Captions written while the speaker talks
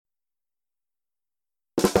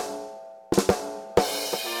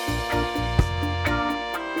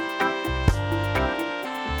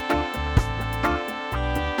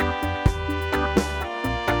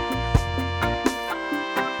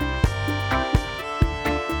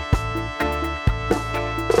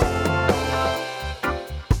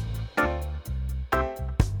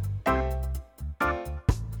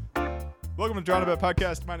Welcome to Drawn to Bet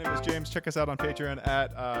Podcast. My name is James. Check us out on Patreon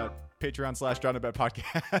at Patreon/Drawn to Bet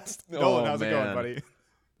Podcast. Nolan, how's it going, buddy?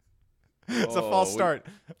 It's a false start.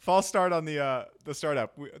 False start on the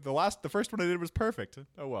startup. The first one I did was perfect.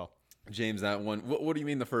 Oh well. James, that one. What do you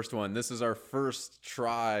mean the first one? This is our first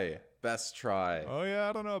try, best try. Oh yeah,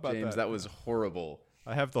 I don't know about James, that was horrible.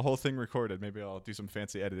 I have the whole thing recorded. Maybe I'll do some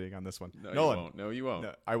fancy editing on this one. No, Nolan, you won't. No, you won't.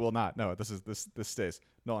 No, I will not. No, this stays.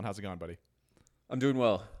 Nolan, how's it going, buddy? I'm doing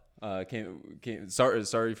well.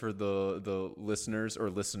 Sorry for the listeners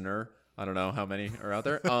or listener. I don't know how many are out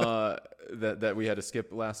there. That we had to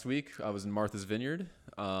skip last week. I was in Martha's Vineyard,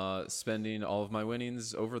 spending all of my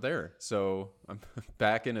winnings over there. So I'm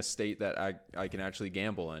back in a state that I can actually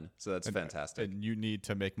gamble in. So that's fantastic. And you need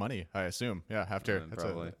to make money, I assume. Yeah, after that's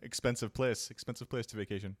an expensive place to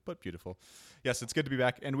vacation, but beautiful. Yes, it's good to be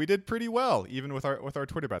back, and we did pretty well, even with our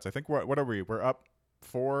Twitter bets. I think what are we? We're up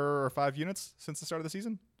 4 or 5 units since the start of the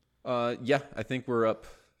season. Yeah, I think we're up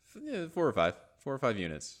 4 or 5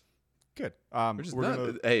 units. Good.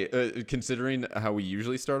 Considering how we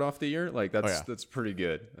usually start off the year, like that's pretty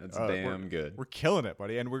good. That's damn good. We're killing it,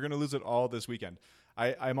 buddy, and we're gonna lose it all this weekend.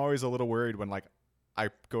 I'm always a little worried when I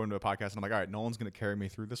go into a podcast and I'm like, all right, Nolan's gonna carry me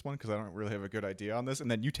through this one because I don't really have a good idea on this.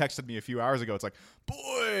 And then you texted me a few hours ago. It's like,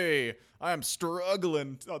 boy, I am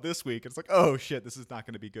struggling this week. It's like, oh shit, this is not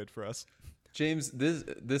gonna be good for us. James,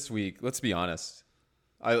 this week, let's be honest.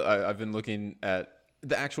 I've been looking at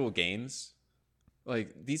the actual games.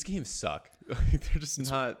 Like, these games suck. They're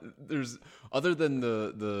just not. There's other than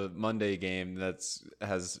the Monday game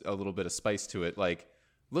has a little bit of spice to it. Like,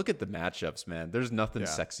 look at the matchups, man. There's nothing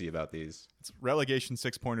sexy about these. It's relegation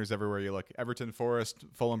 6-pointers everywhere you look. Everton, Forest,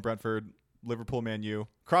 Fulham, Brentford, Liverpool, Man U,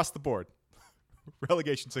 across the board.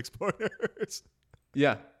 Relegation 6-pointers.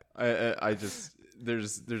 Yeah, I just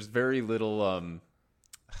there's very little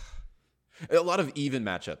a lot of even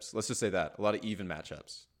matchups. Let's just say that a lot of even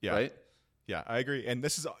matchups. Yeah. Right. Yeah, I agree. And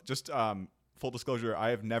this is just full disclosure. I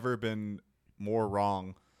have never been more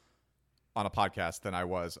wrong on a podcast than I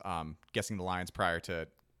was guessing the lines prior to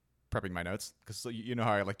prepping my notes. Because you know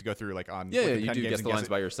how I like to go through on you do guess the lines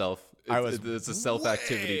by yourself. It's a self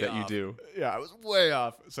activity that you do. Yeah, I was way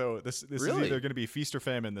off. So this really? is either going to be feast or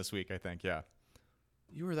famine this week, I think. Yeah.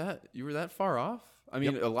 You were that far off? I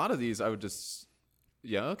mean, a lot of these I would just.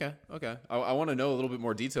 Yeah. Okay. I want to know a little bit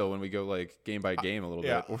more detail when we go game by game a little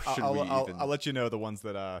bit. Or should I'll let you know the ones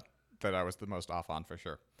that I was the most off on for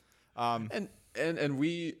sure. And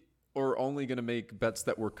we are only going to make bets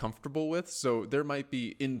that we're comfortable with. So there might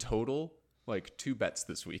be in total 2 bets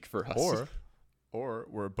this week for us. Or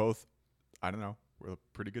we're both. I don't know. We're a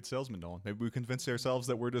pretty good salesman, Nolan. Maybe we convince ourselves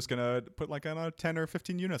that we're just gonna put on a 10 or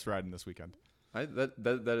 15 units riding this weekend.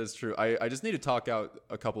 That is true. I just need to talk out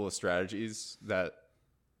a couple of strategies that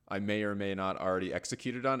I may or may not already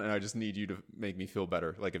executed on, and I just need you to make me feel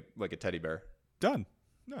better, like a teddy bear. Done.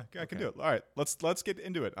 No, I can do it. All right, let's get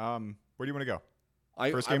into it. Where do you want to go?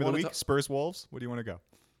 First game of the week, Spurs Wolves. Where do you want to go?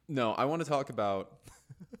 No, I want to talk about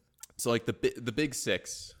the big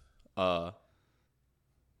six of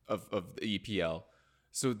the EPL.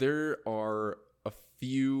 So there are a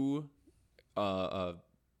few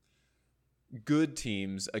good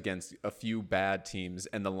teams against a few bad teams,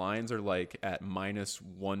 and the lines are at minus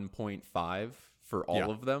 1.5 for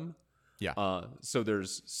all of them. Yeah. So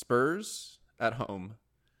there's Spurs at home,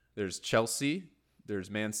 there's Chelsea,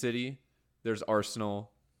 there's Man City, there's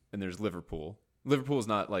Arsenal, and there's Liverpool. Liverpool is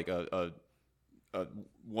not a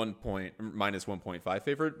minus 1.5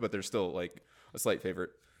 favorite, but they're still a slight favorite.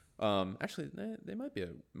 Actually, they might be a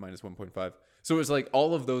minus 1.5. So it's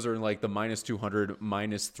all of those are in the minus 200,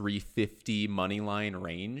 minus 350 money line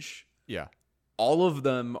range. Yeah. All of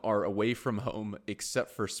them are away from home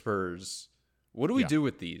except for Spurs. What do we do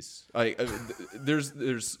with these?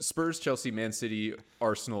 There's Spurs, Chelsea, Man City,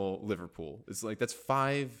 Arsenal, Liverpool. It's that's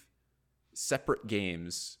 5 separate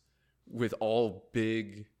games with all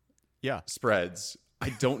big spreads. I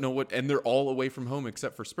don't know and they're all away from home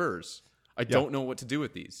except for Spurs. I don't know what to do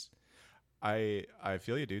with these. I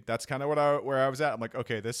feel you, dude. That's kind of where I was at. I'm like,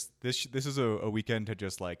 okay, this is a weekend to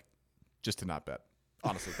just to not bet.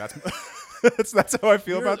 Honestly, that's how I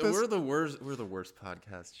feel about this. We're the worst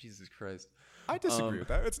podcast. Jesus Christ. I disagree with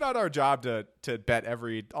that. It's not our job to bet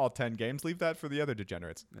all 10 games. Leave that for the other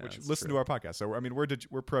degenerates, which listen to our podcast. So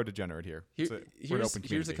we're pro degenerate here.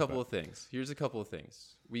 Here's a couple of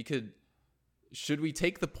things. Should we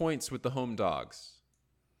take the points with the home dogs?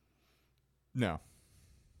 No.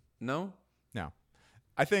 No? No.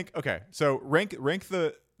 I think, okay, so rank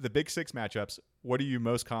the big 6 matchups. What are you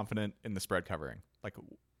most confident in the spread covering?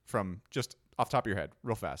 from just off the top of your head,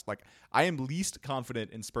 real fast. Like, I am least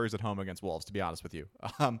confident in Spurs at home against Wolves, to be honest with you.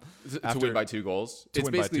 To win by 2 goals. It's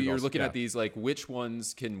win by basically 2 you're goals, looking yeah. at these like which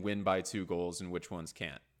ones can win by 2 goals and which ones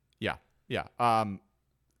can't. Yeah.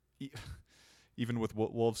 Even with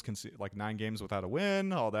Wolves like 9 games without a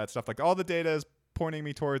win, all that stuff, like all the data is pointing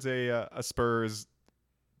me towards a Spurs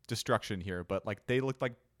destruction here. But like they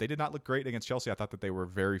did not look great against Chelsea. I thought that they were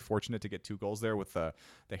very fortunate to get 2 goals there with the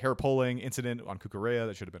hair pulling incident on Cucurella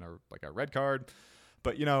that should have been a red card.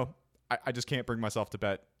 But I just can't bring myself to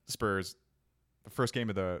bet Spurs. The first game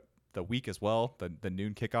of the week as well, the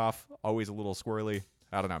noon kickoff, always a little squirrely.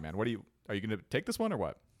 I don't know, man. Are you going to take this one or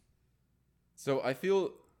what? So I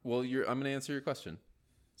feel I'm going to answer your question.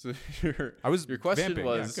 So your question vamping.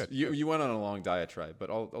 was Yeah, you went on a long diatribe, but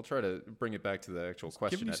I'll try to bring it back to the actual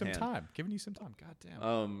question at hand. Giving you some time. God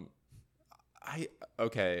damn.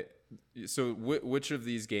 Okay. So which of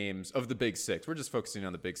these games of the big 6? We're just focusing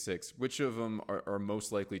on the big 6. Which of them are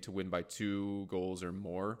most likely to win by 2 goals or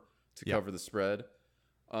more to cover the spread?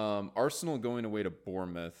 Arsenal going away to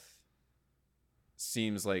Bournemouth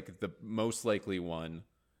seems like the most likely one,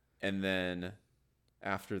 and then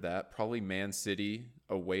after that, probably Man City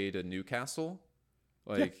away to Newcastle.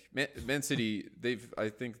 Man City, I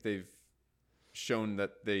think they've shown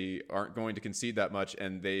that they aren't going to concede that much,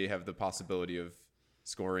 and they have the possibility of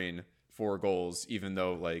scoring 4 goals, even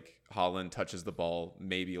though like Haaland touches the ball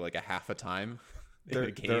maybe like a half a time in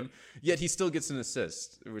a game. Yet he still gets an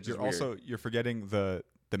assist, which is weird. You're forgetting the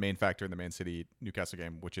main factor in the Man City Newcastle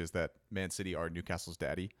game, which is that Man City are Newcastle's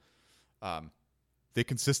daddy. They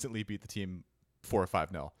consistently beat the team 4 or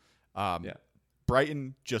 5-0.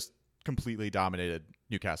 Brighton just completely dominated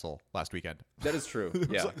Newcastle last weekend. That is true.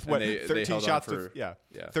 Yeah, like, they 13 held shots on for, to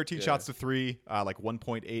 13 shots to 3, like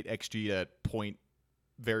 1.8 xG to point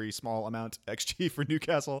very small amount xG for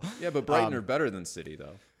Newcastle. Yeah, but Brighton are better than City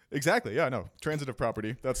though. Exactly. Yeah, no. Transitive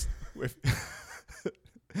property. That's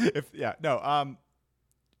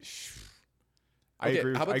I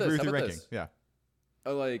agree with your ranking. This? Yeah.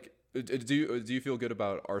 Do you feel good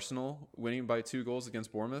about Arsenal winning by 2 goals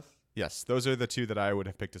against Bournemouth? Yes, those are the 2 that I would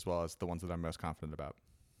have picked as well as the ones that I'm most confident about.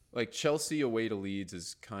 Like Chelsea away to Leeds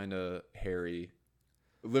is kind of hairy.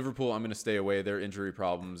 Liverpool, I'm going to stay away. Their injury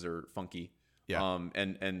problems are funky. Yeah.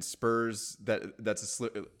 And Spurs, that's a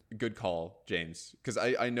good call, James, because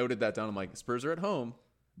I noted that down. I'm like, Spurs are at home,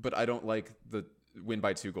 but I don't like the win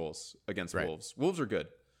by 2 goals against Wolves. Wolves are good.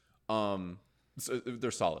 So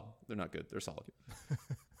they're solid. They're not good. They're solid.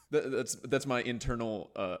 That's my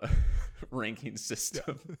internal ranking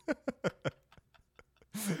system.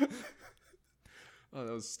 Oh,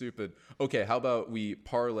 that was stupid. Okay, how about we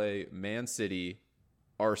parlay Man City,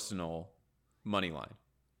 Arsenal, money line?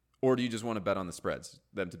 Or do you just want to bet on the spreads,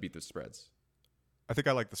 them to beat the spreads? I think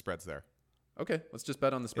I like the spreads there. Okay, let's just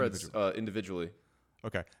bet on the spreads individually.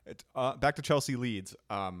 Okay. Back to Chelsea Leeds.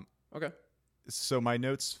 Okay. So my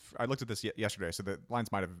notes, I looked at this yesterday, so the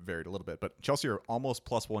lines might have varied a little bit, but Chelsea are almost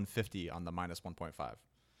plus 150 on the minus 1.5.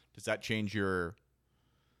 Does that change your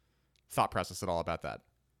thought process at all about that?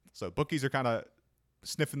 So bookies are kind of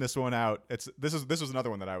sniffing this one out. This was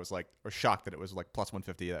another one that I was shocked that it was like plus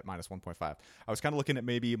 150 at minus 1.5. I was kind of looking at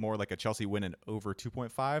maybe more like a Chelsea win and over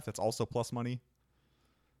 2.5. That's also plus money.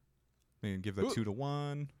 I mean, give the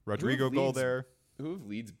 2-1. Rodrigo goal there. Who have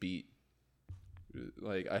Leeds beat?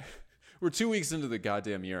 We're 2 weeks into the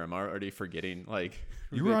goddamn year. I'm already forgetting.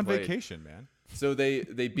 You were on vacation, man. So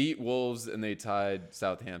they beat Wolves and they tied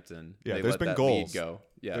Southampton. Yeah, they there's let been that goals. lead go.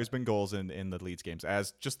 Yeah, there's been goals in the Leeds games,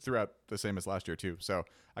 as just throughout the same as last year too. So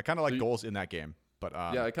I kind of like goals in that game. But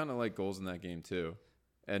yeah, I kind of like goals in that game too,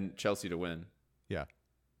 and Chelsea to win. Yeah.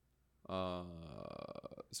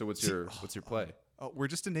 So what's your play? Oh, we're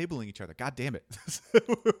just enabling each other. God damn it.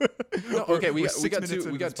 No, okay, we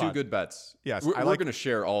got 2 good bets. Yes, we're going to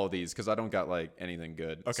share all of these because I don't got anything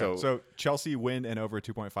good. Okay, so Chelsea win and over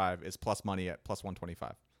 2.5 is plus money at plus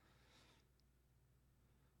 125.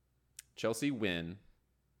 Chelsea win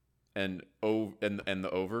and the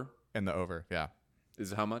over? And the over, yeah.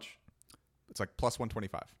 Is how much? It's like plus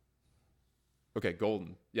 125. Okay,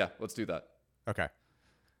 golden. Yeah, let's do that. Okay.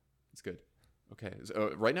 It's good. Okay.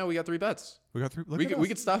 So, right now we got 3 bets. We got 3. We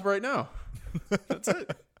could stop right now. That's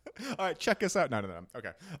it. All right, check us out. No.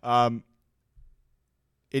 Okay.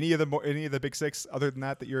 Any of the big 6 other than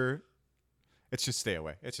that you're? It's just stay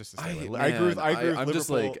away. It's just a stay away. I agree with I'm Liverpool. just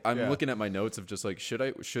I'm looking at my notes of just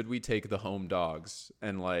should we take the home dogs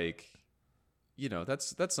and that's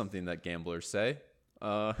something that gamblers say.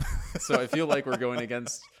 So I feel like we're going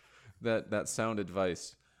against that sound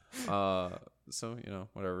advice. So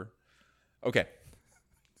whatever. Okay.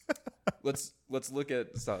 Let's look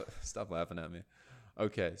at stop laughing at me.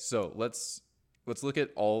 Okay, so let's look at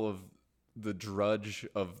all of the drudge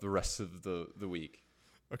of the rest of the week.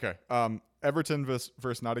 Okay. Everton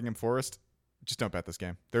versus Nottingham Forest. Just don't bet this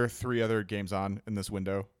game. There are 3 other games on in this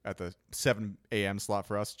window at the 7 a.m. slot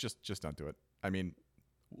for us. Just don't do it. I mean,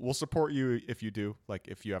 we'll support you if you do. Like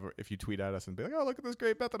if you tweet at us and be like, "Oh, look at this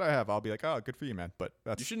great bet that I have," I'll be like, "Oh, good for you, man." But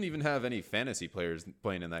You shouldn't even have any fantasy players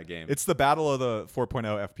playing in that game. it's the battle of the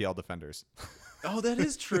 4.0 FPL defenders. Oh, that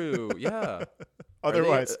is true. Yeah.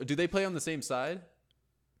 Otherwise, do they play on the same side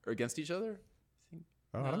or against each other?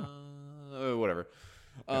 I don't know. Whatever.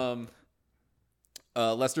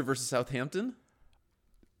 Leicester versus Southampton.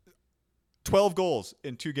 12 goals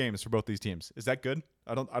in 2 games for both these teams. Is that good?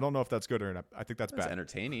 I don't know if that's good or not. I think that's bad.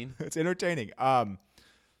 Entertaining. It's entertaining.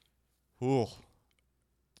 Ooh.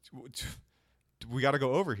 We got to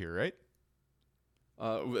go over here, right?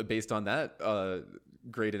 Based on that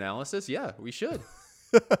great analysis, yeah, we should.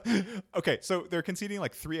 Okay, so they're conceding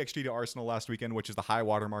like 3 XG to Arsenal last weekend, which is the high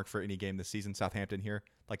watermark for any game this season. Southampton here,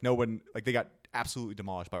 like they got absolutely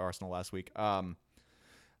demolished by Arsenal last week.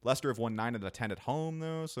 Leicester have won 9 out of 10 at home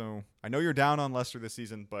though, so I know you're down on Leicester this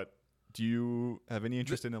season, but do you have any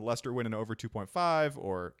interest in a Leicester winning over 2.5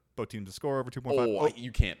 or both teams to score over 2.5? Oh,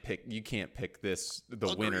 you can't pick this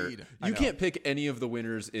Agreed. winner. You can't pick any of the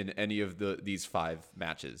winners in any of these 5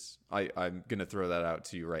 matches. I'm gonna throw that out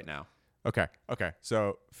to you right now. Okay.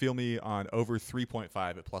 So feel me on over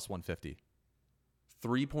 3.5 at plus 150.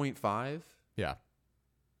 3.5? Yeah.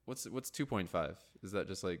 What's 2.5? Is that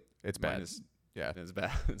just like It's bad. minus? Yeah. It's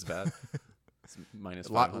bad. It's bad. It's minus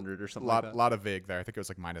 500 or something like that. Lot of vague there. I think it was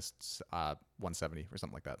like minus 170 or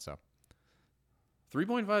something like that. So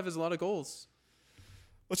 3.5 is a lot of goals.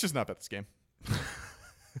 let's just not bet this game.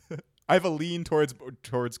 I have a lean towards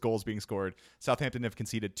goals being scored. Southampton have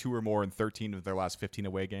conceded 2 or more in 13 of their last 15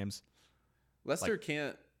 away games. Leicester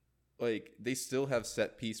can't, they still have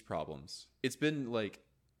set piece problems. It's been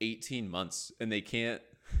 18 months and they can't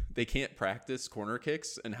practice corner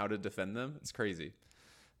kicks and how to defend them. It's crazy.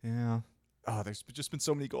 Yeah. Oh, there's just been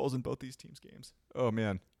so many goals in both these teams' games. Oh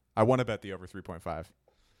man, I want to bet the over 3.5.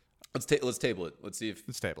 Let's table it. Let's see if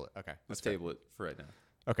Let's table it. Okay. let's table it for right now.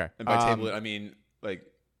 Okay. And by table it, I mean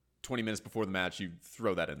 20 minutes before the match, you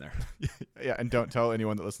throw that in there. Yeah, and don't tell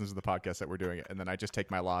anyone that listens to the podcast that we're doing it, and then I just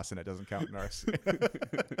take my loss and it doesn't count in ours.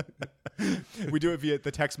 We do it via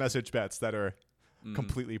the text message bets that are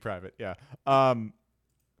completely private. Yeah.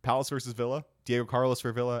 Palace versus Villa. Diego Carlos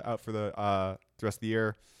for Villa out for the rest of the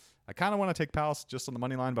year. I kind of want to take Palace just on the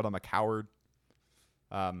money line, but I'm a coward.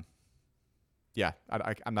 Yeah,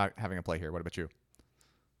 I'm not having a play here. What about you?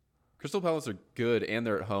 Crystal Palace are good and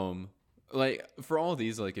they're at home. For all of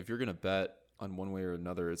these, if you're going to bet on one way or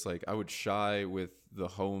another, it's I would shy with the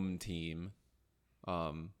home team.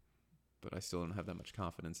 But I still don't have that much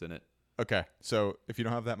confidence in it. Okay, so if you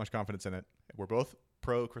don't have that much confidence in it, we're both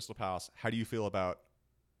pro Crystal Palace. How do you feel about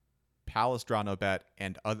Palace draw no bet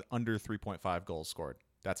and under 3.5 goals scored?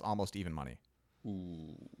 That's almost even money.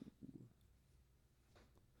 Ooh.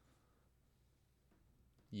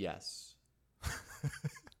 Yes.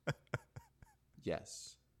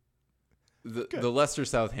 Yes. The Leicester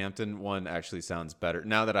Southampton one actually sounds better.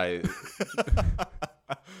 Now that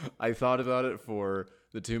I thought about it for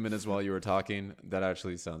the 2 minutes while you were talking, that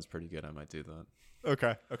actually sounds pretty good. I might do that.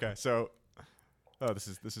 Okay. So, this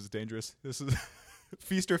is dangerous. This is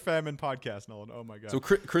feast or famine podcast, Nolan. Oh my god. So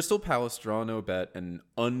Crystal Palace draw no bet and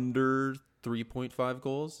under 3.5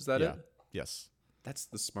 goals. Is that it? Yes. That's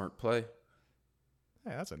the smart play.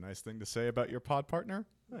 Hey, that's a nice thing to say about your pod partner.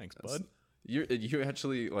 Thanks, bud. You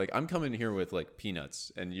actually I'm coming here with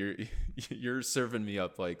peanuts, and you're serving me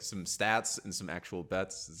up some stats and some actual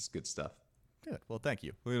bets. This is good stuff. Good. Well, thank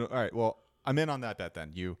you. All right. Well, I'm in on that bet then.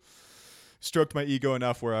 You stroked my ego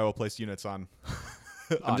enough where I will place units on.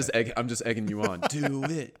 I'm just egging you on. Do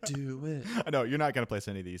it. I know you're not gonna place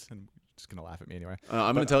any of these, and you're just gonna laugh at me anyway.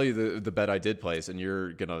 I'm gonna tell you the bet I did place, and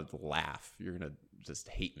you're gonna laugh. You're gonna just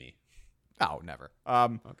hate me. Oh, never.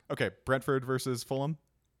 Okay. Brentford versus Fulham.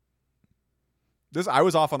 I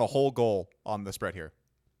was off on a whole goal on the spread here.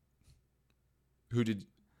 Who did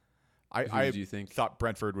you think? Thought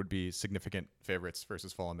Brentford would be significant favorites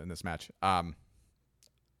versus Fulham in this match. I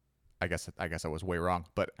guess I was way wrong,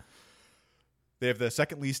 but they have the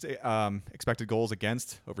second least expected goals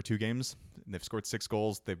against over 2 games. And they've scored 6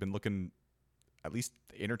 goals. They've been looking at least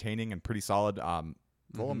entertaining and pretty solid.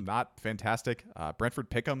 Fulham not fantastic. Brentford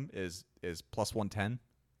pick'em is plus 110.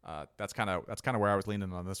 That's kind of where I was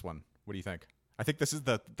leaning on this one. What do you think? I think this is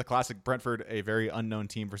the classic Brentford, a very unknown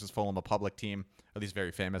team versus Fulham, a public team, at least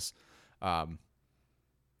very famous. Yeah,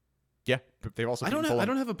 they've also. I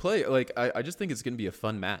don't have a play. I just think it's going to be a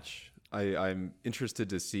fun match. I'm interested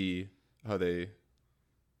to see how they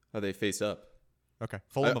face up. Okay.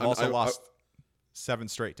 Fulham have also I- lost 7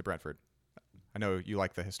 straight to Brentford. I know you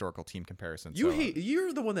like the historical team comparison.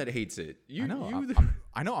 You're the one that hates it. I know.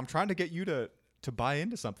 I know. I'm trying to get you to buy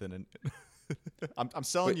into something, and I'm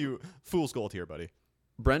selling you fool's gold here, buddy.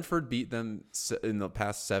 Brentford beat them in the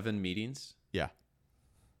past 7 meetings. Yeah.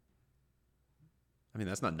 I mean,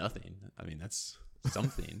 that's not nothing. I mean, that's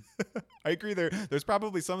something. I agree. There's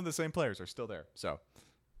probably some of the same players are still there. So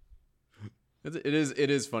It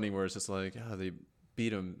is funny where it's just like, oh, they beat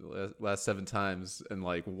them last 7 times, and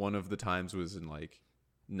like one of the times was in like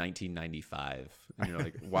 1995, and you're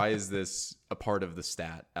like, why is this a part of the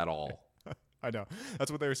stat at all? I know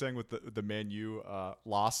that's what they were saying with the Man U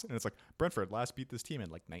loss, and it's like Brentford last beat this team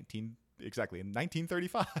in like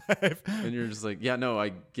 1935, And you're just like, yeah, no, I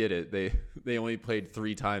get it. They only played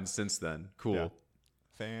 3 times since then. Cool. Yeah.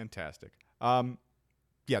 Fantastic.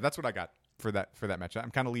 Yeah, that's what I got for that match.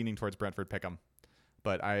 I'm kind of leaning towards Brentford pick'em,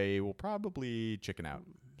 but I will probably chicken out.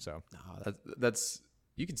 So No, that's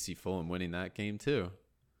you can see Fulham winning that game too,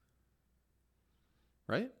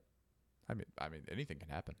 right? I mean, anything can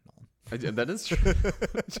happen. That is true.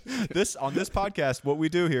 On this podcast, what we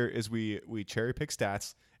do here is we cherry pick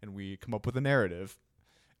stats and we come up with a narrative,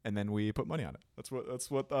 and then we put money on it. That's what That's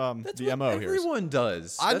the what MO here is. everyone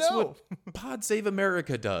does. I That's know. what Pod Save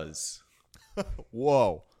America does.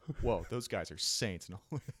 Whoa, those guys are saints. No.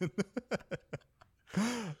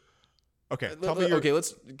 Okay, tell me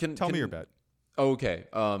your bet. Okay.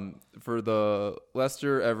 For the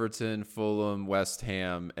Leicester, Everton, Fulham, West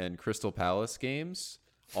Ham, and Crystal Palace games,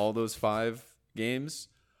 all those 5 games,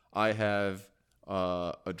 I have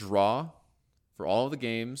a draw for all the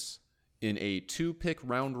games in a 2-pick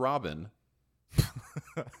round robin.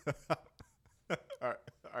 All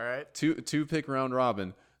right. Two-pick round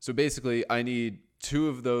robin. So basically, I need 2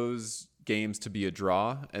 of those games to be a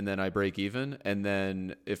draw, and then I break even. And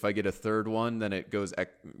then if I get a third one, then it goes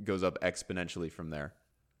up exponentially from there.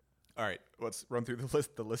 All right. Let's run through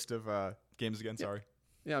the list of games again. Sorry.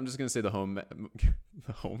 Yeah, I'm just gonna say the home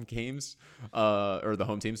games, or the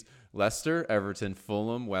home teams: Leicester, Everton,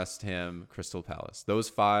 Fulham, West Ham, Crystal Palace. Those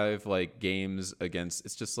 5 like games against.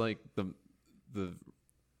 It's just like the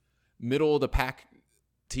middle of the pack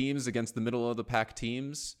teams against the middle of the pack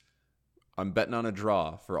teams. I'm betting on a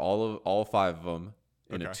draw for all 5 of them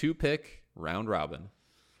in a 2-pick round robin.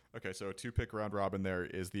 Okay, so a 2-pick round robin there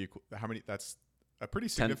is how many? That's a pretty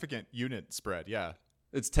significant unit spread. Yeah.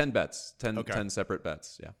 It's 10 bets, 10 separate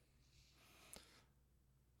bets. Yeah.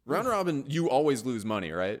 Round robin, you always lose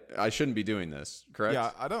money, right? I shouldn't be doing this, correct?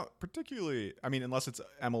 Yeah, I don't particularly. I mean, unless it's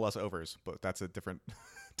MLS overs, but that's a different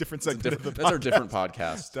segment of the podcast. That's our different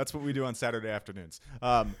podcast. That's what we do on Saturday afternoons.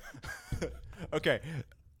 Okay,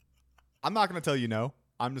 I'm not going to tell you no.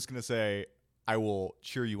 I'm just going to say I will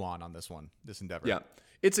cheer you on this endeavor. Yeah,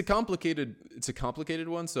 it's a complicated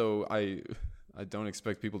one, so I don't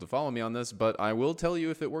expect people to follow me on this, but I will tell you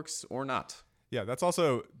if it works or not. Yeah, that's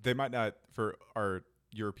also, they might not, for our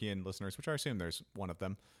European listeners, which I assume there's one of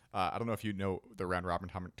them. I don't know if you know the round robin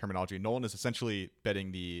terminology. Nolan is essentially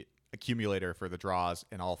betting the accumulator for the draws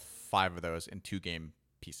in all 5 of those in 2-game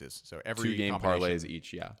pieces. So every 2-game parlays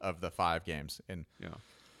each, yeah, of the 5 games. And yeah.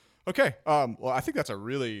 Okay. Well, I think that's a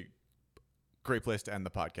really great place to end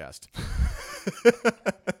the podcast.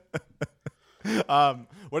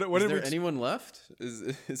 Is there anyone left?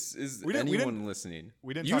 Is anyone listening?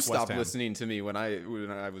 We didn't. You talk stopped West Ham. listening to me when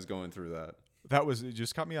I was going through that. It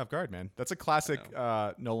just caught me off guard, man. That's a classic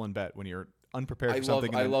Nolan bet when you're unprepared for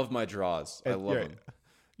something. I love my draws. I love them.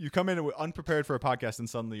 You come in unprepared for a podcast and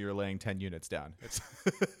suddenly you're laying 10 units down.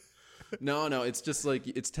 No, it's just like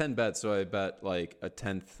it's 10 bets, so I bet like a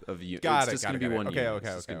tenth of you. Got it's it. just gonna be one Okay.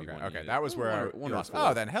 unit. Okay. That was where I lost.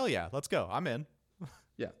 Oh, then hell yeah, let's go. I'm in.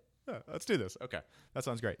 Yeah. Let's do this. Okay, that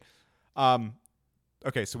sounds great.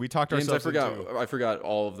 Okay, so we talked James, ourselves. I forgot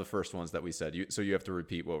all of the first ones that we said. So you have to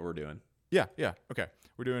repeat what we're doing. Yeah. Okay,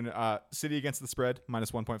 we're doing City against the spread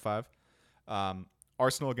 -1.5.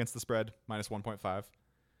 Arsenal against the spread -1.5.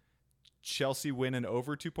 Chelsea win and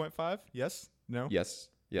over 2.5. Yes. No. Yes.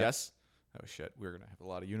 Oh shit, we're gonna have a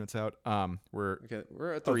lot of units out. We're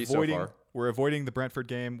at 3 so far. We're avoiding the Brentford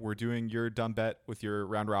game. We're doing your dumb bet with your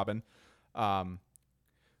round robin.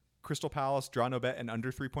 Crystal Palace draw no bet and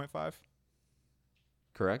under 3.5.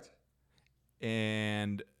 Correct.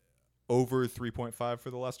 And over 3.5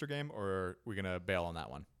 for the Leicester game, or are we gonna bail on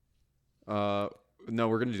that one? No,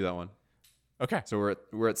 we're gonna do that one. Okay. So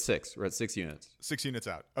we're at 6. We're at 6 units. 6 units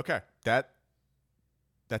out. Okay.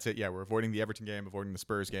 That's it. Yeah, we're avoiding the Everton game, avoiding the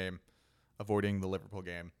Spurs game, avoiding the Liverpool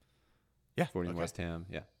game. Yeah. Avoiding West Ham.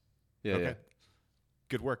 Yeah. Okay.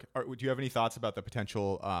 Good work. Do you have any thoughts about the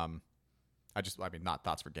potential? Not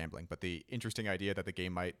thoughts for gambling, but the interesting idea that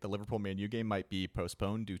the Liverpool Man U game might be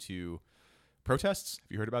postponed due to protests.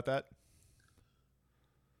 Have you heard about that?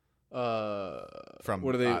 From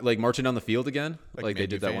what are they like marching down the field again? Like they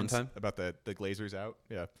did that one time about the Glazers out.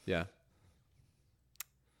 Yeah. Yeah.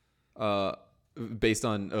 Based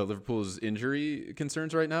on Liverpool's injury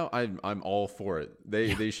concerns right now, I'm all for it.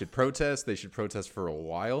 They should protest. They should protest for a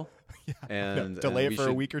while, and delay it for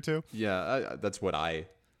a week or two. Yeah, that's what I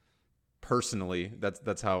personally.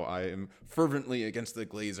 That's how I am fervently against the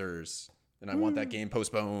Glazers, and I want that game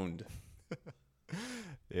postponed.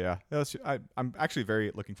 Yeah, I'm actually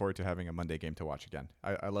very looking forward to having a Monday game to watch again.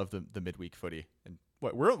 I love the midweek footy, and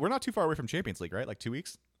we're not too far away from Champions League, right? Like 2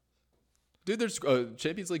 weeks. Dude, there's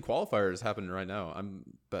Champions League qualifiers happening right now. I'm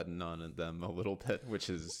betting on them a little bit, which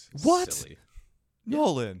is silly.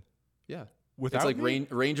 Nolan. Yeah. Without it's like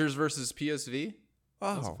Rangers versus PSV.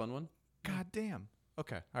 Oh, that's a fun one. God damn.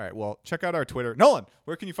 Okay. All right. Well, check out our Twitter. Nolan,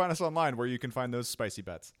 where can you find us online where you can find those spicy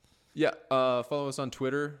bets? Yeah. Follow us on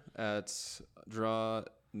Twitter at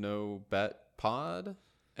DrawNoBetPod.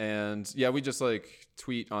 And yeah, we just like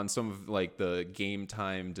tweet on some of like the game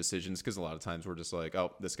time decisions because a lot of times we're just like,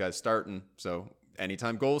 oh, this guy's starting, so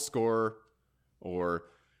anytime goal scorer, or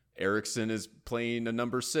Ericsson is playing a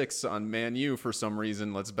number 6 on Man U for some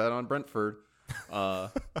reason. Let's bet on Brentford.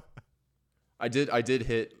 I did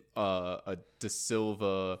hit a De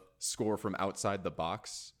Silva score from outside the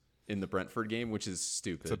box in the Brentford game, which is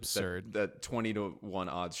stupid. It's absurd. That 20-1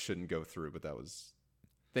 odds shouldn't go through, but that was.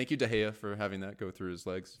 Thank you, De Gea, for having that go through his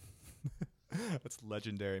legs. That's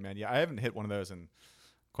legendary, man. Yeah, I haven't hit one of those in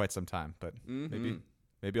quite some time, but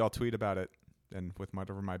maybe I'll tweet about it and with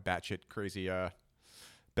whatever my batshit crazy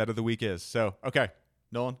bet of the week is. So, okay,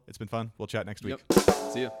 Nolan, it's been fun. We'll chat next week. Yep.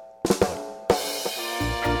 See ya.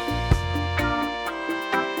 Bye.